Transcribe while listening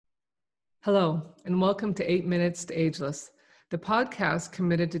Hello, and welcome to 8 Minutes to Ageless, the podcast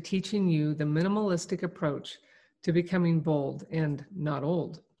committed to teaching you the minimalistic approach to becoming bold and not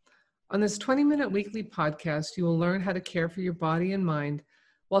old. On this 20-minute weekly podcast, you will learn how to care for your body and mind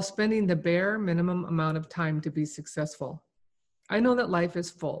while spending the bare minimum amount of time to be successful. I know that life is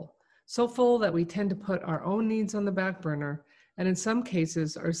full, so full that we tend to put our own needs on the back burner, and in some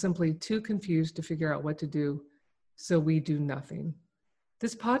cases are simply too confused to figure out what to do, so we do nothing.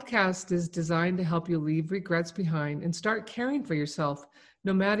 This podcast is designed to help you leave regrets behind and start caring for yourself,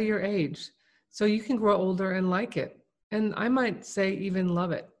 no matter your age, so you can grow older and like it, and I might say even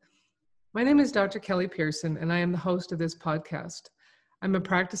love it. My name is Dr. Kelly Pearson, and I am the host of this podcast. I'm a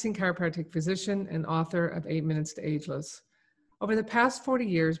practicing chiropractic physician and author of 8 Minutes to Ageless. Over the past 40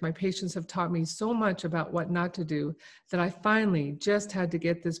 years, my patients have taught me so much about what not to do that I finally just had to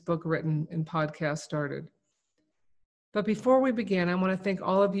get this book written and podcast started. But before we begin, I want to thank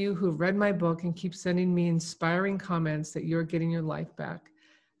all of you who've read my book and keep sending me inspiring comments that you're getting your life back.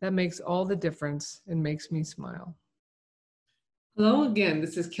 That makes all the difference and makes me smile. Hello again,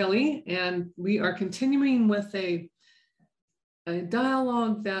 this is Kelly, and we are continuing with a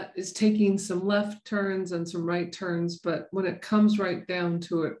dialogue that is taking some left turns and some right turns, but when it comes right down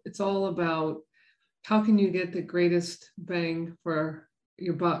to it, it's all about how can you get the greatest bang for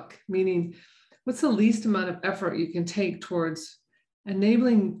your buck, meaning what's the least amount of effort you can take towards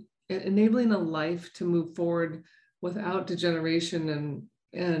enabling a life to move forward without degeneration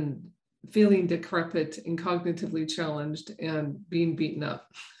and feeling decrepit and cognitively challenged and being beaten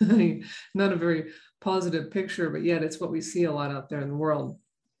up. Not a very positive picture, but yet it's what we see a lot out there in the world.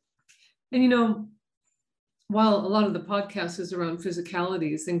 And while a lot of the podcast is around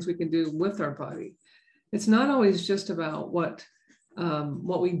physicalities, things we can do with our body, it's not always just about what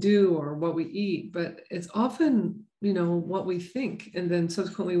we do or what we eat, but it's often, what we think, and then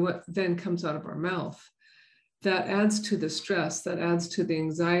subsequently what then comes out of our mouth that adds to the stress, that adds to the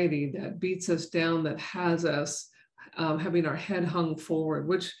anxiety, that beats us down, that has us having our head hung forward,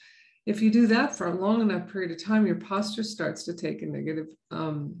 which if you do that for a long enough period of time, your posture starts to take a negative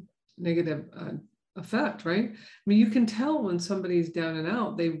effect, right? I mean, you can tell when somebody's down and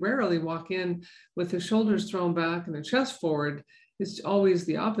out. They rarely walk in with their shoulders thrown back and their chest forward. It's always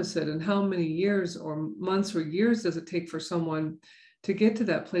the opposite. And how many years or months or years does it take for someone to get to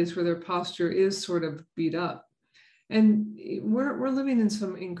that place where their posture is sort of beat up? And we're living in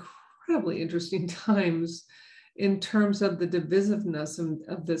some incredibly interesting times in terms of the divisiveness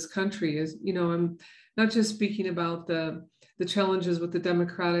of this country. I'm not just speaking about the challenges with the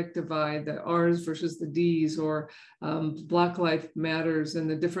Democratic divide, the R's versus the D's, or Black Lives Matters and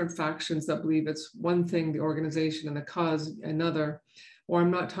the different factions that believe it's one thing, the organization, and the cause another. Or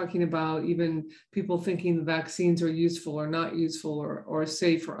I'm not talking about even people thinking the vaccines are useful or not useful or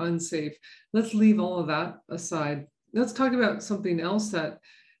safe or unsafe. Let's leave all of that aside. Let's talk about something else that,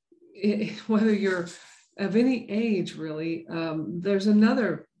 whether you're of any age, really, there's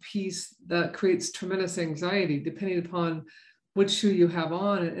another piece that creates tremendous anxiety depending upon which shoe you have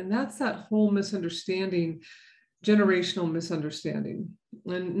on. And that's that whole misunderstanding, generational misunderstanding.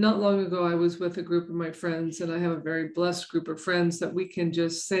 And not long ago, I was with a group of my friends, and I have a very blessed group of friends that we can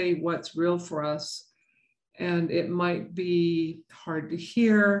just say what's real for us. And it might be hard to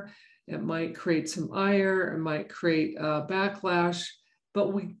hear. It might create some ire. It might create a backlash,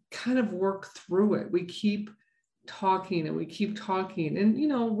 but we kind of work through it. We keep talking and we keep talking.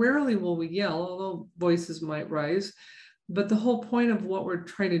 And, rarely will we yell, although voices might rise. But the whole point of what we're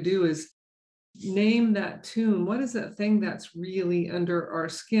trying to do is name that tune. What is that thing that's really under our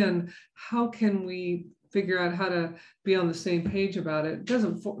skin? How can we figure out how to be on the same page about it?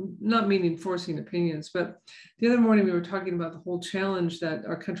 Not meaning forcing opinions, but the other morning we were talking about the whole challenge that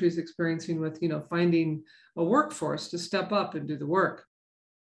our country is experiencing with, finding a workforce to step up and do the work.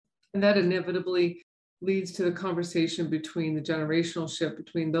 And that inevitably leads to the conversation between the generational shift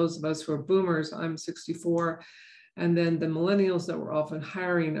between those of us who are boomers, I'm 64, and then the millennials that were often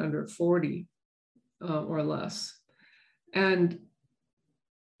hiring under 40 or less. And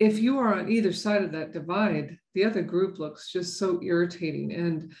if you are on either side of that divide, the other group looks just so irritating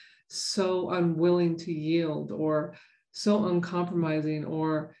and so unwilling to yield, or so uncompromising,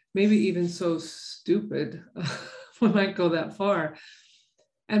 or maybe even so stupid. We might go that far.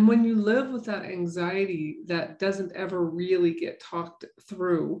 And when you live with that anxiety that doesn't ever really get talked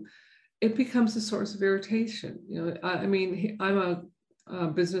through, it becomes a source of irritation. I'm a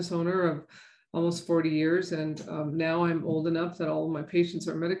business owner of almost 40 years, and now I'm old enough that all of my patients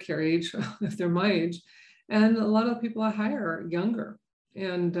are Medicare age, if they're my age, and a lot of the people I hire are younger,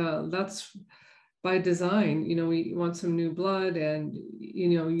 and that's by design. We want some new blood, and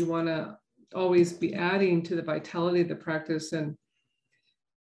you want to always be adding to the vitality of the practice. And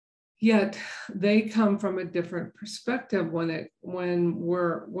yet they come from a different perspective when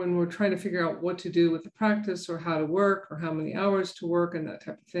we're trying to figure out what to do with the practice, or how to work, or how many hours to work, and that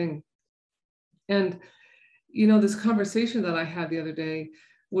type of thing. And this conversation that I had the other day,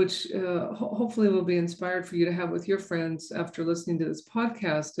 which hopefully will be inspired for you to have with your friends after listening to this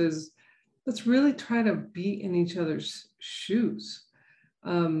podcast, is let's really try to be in each other's shoes.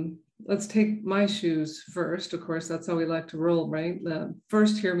 Let's take my shoes first. Of course, that's how we like to roll, right?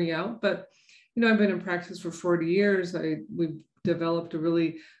 First, hear me out. But, I've been in practice for 40 years. We've developed a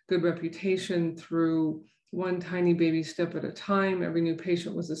really good reputation through one tiny baby step at a time. Every new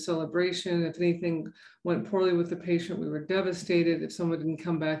patient was a celebration. If anything went poorly with the patient, we were devastated. If someone didn't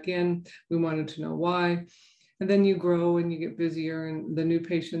come back in, we wanted to know why. And then you grow and you get busier, and the new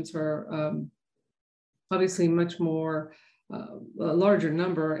patients are obviously much more a larger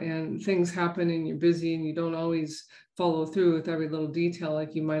number, and things happen and you're busy and you don't always follow through with every little detail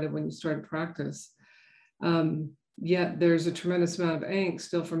like you might have when you started practice. Yet there's a tremendous amount of angst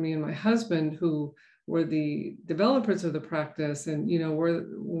still for me and my husband, who were the developers of the practice. And,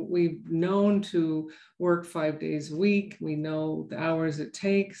 we've known to work 5 days a week. We know the hours it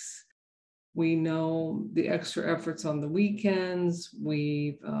takes. We know the extra efforts on the weekends.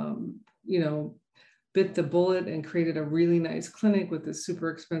 We've, bit the bullet and created a really nice clinic with this super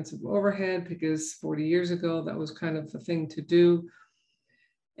expensive overhead, because 40 years ago, that was kind of the thing to do.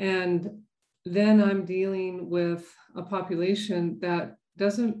 And then I'm dealing with a population that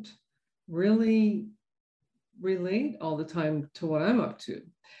doesn't really relate all the time to what I'm up to.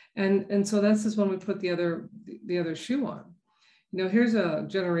 And so that's just when we put the other shoe on. Here's a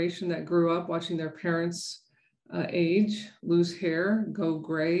generation that grew up watching their parents age, lose hair, go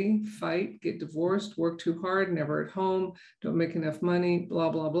gray, fight, get divorced, work too hard, never at home, don't make enough money, blah,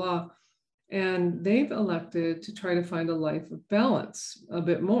 blah, blah. And they've elected to try to find a life of balance, a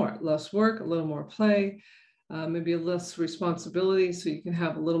bit more, less work, a little more play, maybe less responsibility, so you can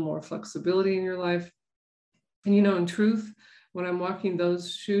have a little more flexibility in your life. And, in truth, when I'm walking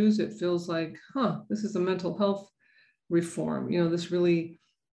those shoes, it feels like, this is a mental health reform. This really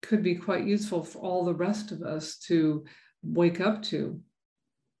could be quite useful for all the rest of us to wake up to.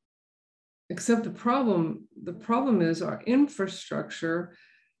 Except the problem is our infrastructure,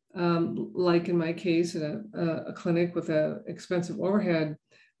 like in my case, in a clinic with an expensive overhead,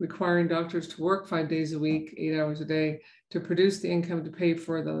 requiring doctors to work 5 days a week, 8 hours a day, to produce the income to pay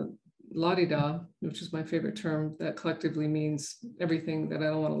for the la-di-da, which is my favorite term that collectively means everything that I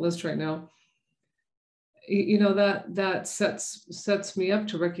don't want to list right now. That sets me up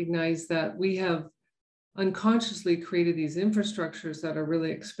to recognize that we have unconsciously created these infrastructures that are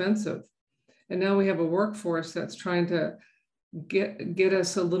really expensive. And now we have a workforce that's trying to get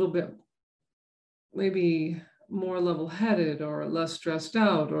us a little bit maybe more level-headed, or less stressed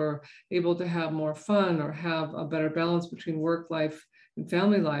out, or able to have more fun, or have a better balance between work life and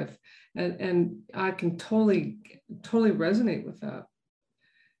family life. And I can totally resonate with that.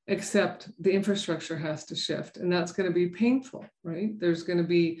 Except the infrastructure has to shift, and that's going to be painful, right? There's going to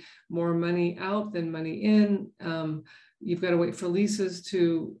be more money out than money in. You've got to wait for leases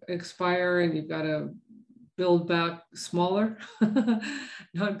to expire, and you've got to build back smaller,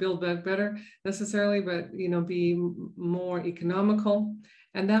 not build back better necessarily, but be more economical,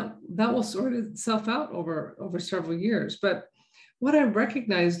 and that will sort itself out over several years. But what I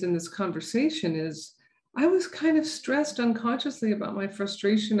recognized in this conversation is I was kind of stressed unconsciously about my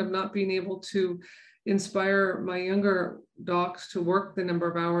frustration of not being able to inspire my younger docs to work the number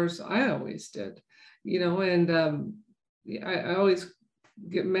of hours I always did, and I always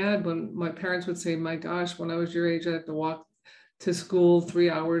get mad when my parents would say, my gosh, when I was your age, I had to walk to school 3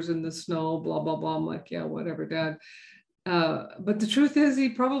 hours in the snow, blah, blah, blah. I'm like, yeah, whatever, Dad. But the truth is he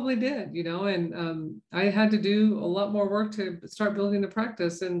probably did, and I had to do a lot more work to start building the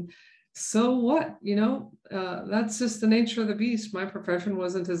practice. And so what, that's just the nature of the beast. My profession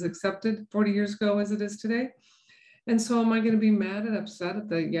wasn't as accepted 40 years ago as it is today. And so am I going to be mad and upset at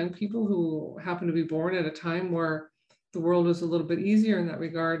the young people who happen to be born at a time where the world was a little bit easier in that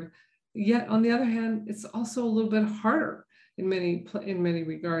regard? Yet on the other hand, it's also a little bit harder in many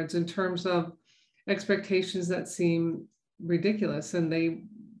regards, in terms of expectations that seem ridiculous. And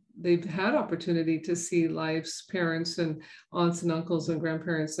they've had opportunity to see life's parents and aunts and uncles and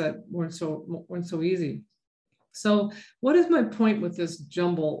grandparents that weren't so easy. So what is my point with this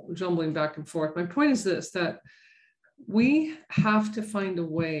jumbling back and forth? My point is this, that we have to find a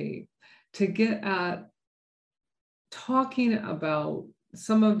way to get at talking about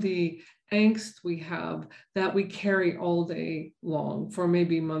some of the angst we have that we carry all day long for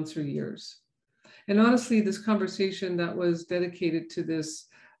maybe months or years. And honestly, this conversation that was dedicated to this,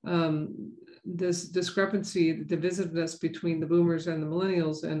 this discrepancy, the divisiveness between the boomers and the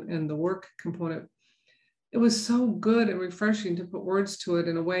millennials and the work component, it was so good and refreshing to put words to it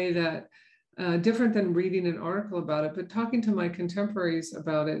in a way that different than reading an article about it, but talking to my contemporaries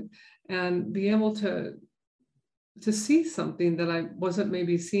about it and be able to see something that I wasn't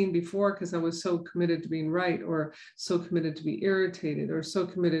maybe seeing before because I was so committed to being right, or so committed to be irritated, or so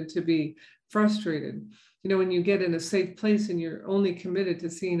committed to be frustrated. You know, when you get in a safe place and you're only committed to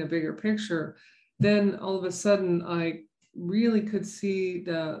seeing a bigger picture, then all of a sudden I really could see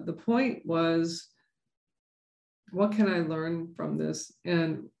the point was, what can I learn from this?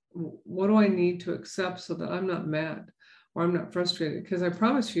 And what do I need to accept so that I'm not mad or I'm not frustrated? Because I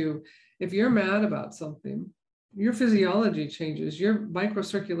promise you, if you're mad about something, your physiology changes, your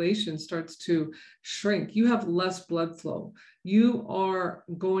microcirculation starts to shrink, you have less blood flow, you are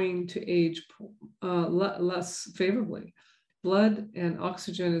going to age less favorably. Blood and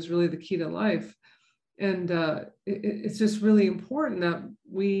oxygen is really the key to life. And it's just really important that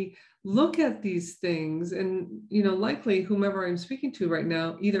we look at these things. And, you know, likely whomever I'm speaking to right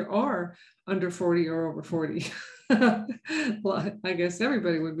now either are under 40 or over 40. Well, I guess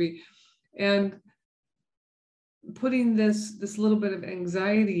everybody would be. And putting this little bit of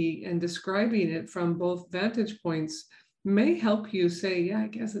anxiety and describing it from both vantage points may help you say, yeah, I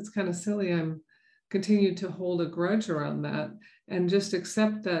guess it's kind of silly I'm continue to hold a grudge around that, and just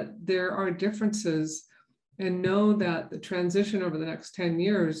accept that there are differences and know that the transition over the next 10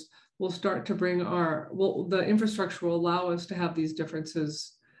 years will start to bring the infrastructure will allow us to have these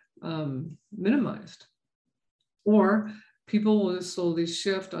differences minimized, or people will just slowly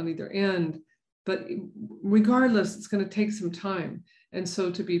shift on either end. But regardless, it's going to take some time. And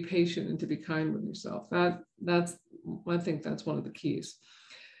so to be patient and to be kind with yourself, I think that's one of the keys.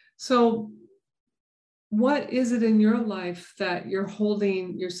 So what is it in your life that you're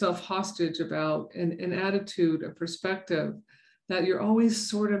holding yourself hostage about, an attitude, a perspective that you're always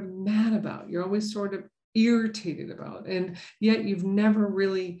sort of mad about, you're always sort of irritated about, and yet you've never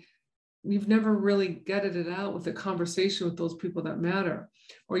really gutted it out with a conversation with those people that matter,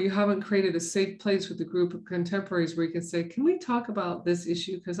 or you haven't created a safe place with a group of contemporaries where you can say, can we talk about this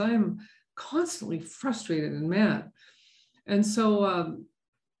issue? Because I am constantly frustrated and mad. And so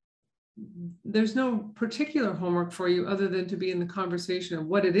there's no particular homework for you other than to be in the conversation of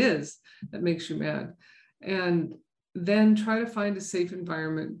what it is that makes you mad. And then try to find a safe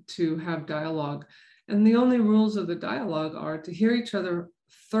environment to have dialogue. And the only rules of the dialogue are to hear each other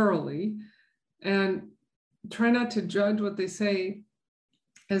thoroughly and try not to judge what they say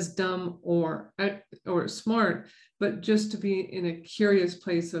as dumb or smart, but just to be in a curious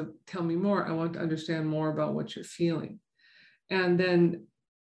place of, tell me more, I want to understand more about what you're feeling. And then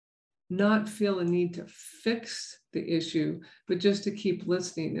not feel a need to fix the issue, but just to keep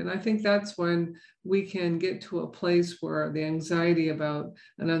listening. And I think that's when we can get to a place where the anxiety about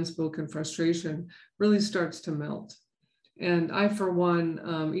an unspoken frustration really starts to melt. And I, for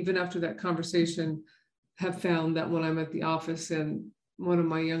one, even after that conversation, have found that when I'm at the office and one of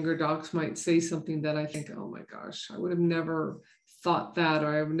my younger docs might say something that I think, oh my gosh, I would have never thought that,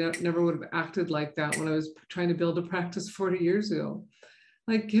 or I never would have acted like that when I was trying to build a practice 40 years ago.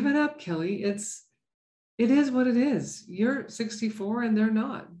 Like, give it up, Kelly. It is what it is. You're 64 and they're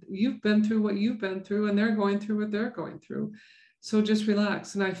not. You've been through what you've been through and they're going through what they're going through. So just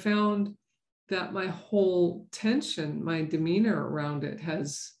relax. And I found that my whole tension, my demeanor around it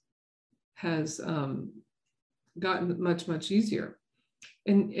has gotten much, much easier.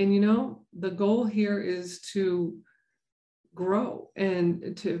 And you know, the goal here is to grow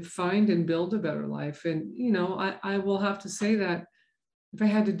and to find and build a better life. And, you know, I will have to say that if I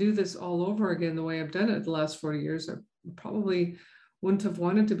had to do this all over again, the way I've done it the last 40 years, I probably wouldn't have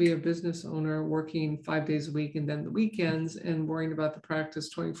wanted to be a business owner working 5 days a week and then the weekends and worrying about the practice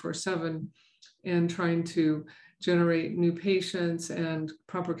 24/7 and trying to generate new patients and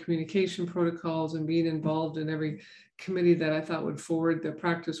proper communication protocols and being involved in every committee that I thought would forward the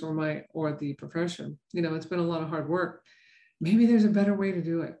practice or the profession. You know, it's been a lot of hard work. Maybe there's a better way to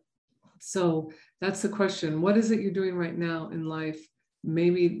do it. So that's the question. What is it you're doing right now in life?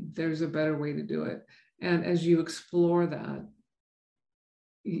 Maybe there's a better way to do it. And as you explore that,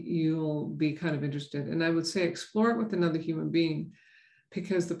 you'll be kind of interested. And I would say explore it with another human being,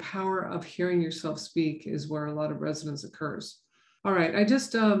 because the power of hearing yourself speak is where a lot of resonance occurs. All right, I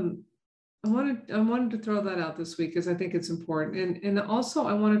just I wanted to throw that out this week because I think it's important. And also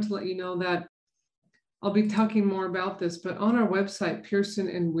I wanted to let you know that I'll be talking more about this, but on our website,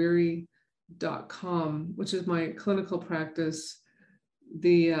 pearsonandweary.com, which is my clinical practice.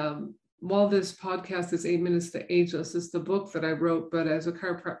 While this podcast is 8 Minutes to Ageless, it's the book that I wrote, but as a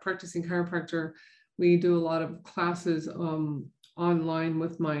practicing chiropractor, we do a lot of classes online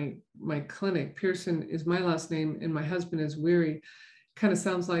with my clinic. Pearson is my last name, and my husband is Weary. Kind of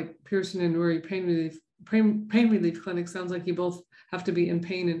sounds like Pearson and Weary Pain Relief Clinic. Sounds like you both have to be in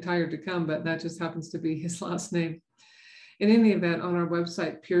pain and tired to come, but that just happens to be his last name. In any event, on our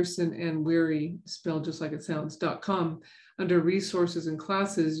website, Pearson and Weary, spelled just like it sounds, .com, under resources and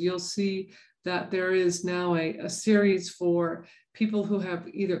classes, you'll see that there is now a series for people who have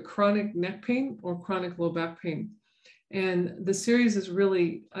either chronic neck pain or chronic low back pain. And the series is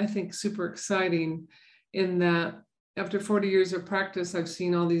really, I think, super exciting in that after 40 years of practice, I've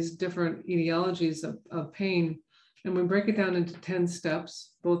seen all these different etiologies of pain. And we break it down into 10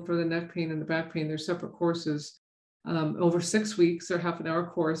 steps, both for the neck pain and the back pain. They're separate courses. Over 6 weeks, they're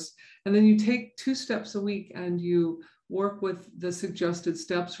half-an-hour course. And then you take 2 steps a week and you work with the suggested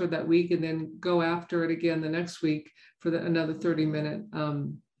steps for that week and then go after it again the next week for another 30-minute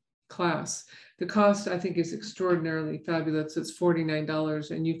class. The cost, I think, is extraordinarily fabulous. It's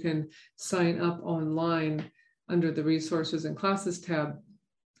 $49, and you can sign up online under the resources and classes tab.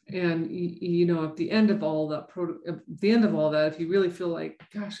 And you know, at the end of all that, if you really feel like,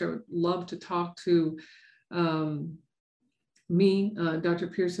 gosh, I would love to talk to Dr.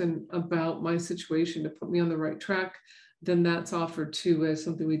 Pearson, about my situation to put me on the right track, then that's offered too as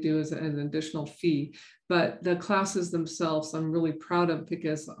something we do as an additional fee. But the classes themselves, I'm really proud of,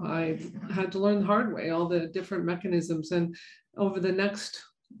 because I've had to learn the hard way, all the different mechanisms. And over the next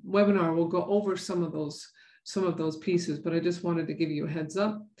webinar, we'll go over some of those pieces, but I just wanted to give you a heads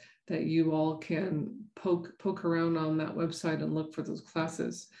up that you all can poke around on that website and look for those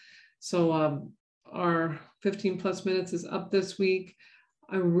classes. So our 15 plus minutes is up this week.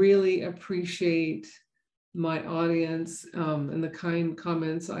 I really appreciate my audience and the kind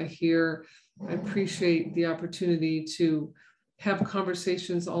comments I hear. I appreciate the opportunity to have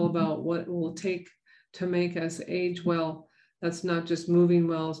conversations all about what it will take to make us age well. That's not just moving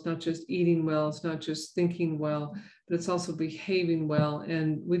well, it's not just eating well, it's not just thinking well, but it's also behaving well.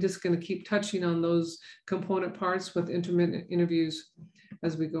 And we're just going to keep touching on those component parts with intermittent interviews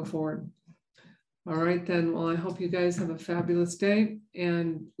as we go forward. All right, then. Well, I hope you guys have a fabulous day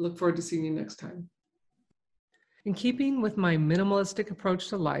and look forward to seeing you next time. In keeping with my minimalistic approach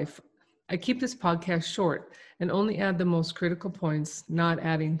to life, I keep this podcast short and only add the most critical points, not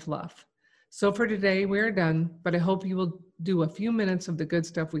adding fluff. So for today, we're done, but I hope you will do a few minutes of the good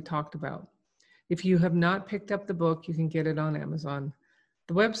stuff we talked about. If you have not picked up the book, you can get it on Amazon.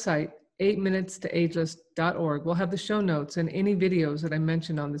 The website, 8minutestoageless.org, will have the show notes and any videos that I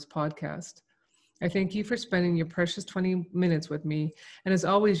mentioned on this podcast. I thank you for spending your precious 20 minutes with me. And as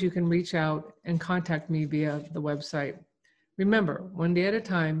always, you can reach out and contact me via the website. Remember, one day at a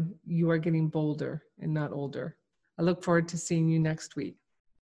time, you are getting bolder and not older. I look forward to seeing you next week.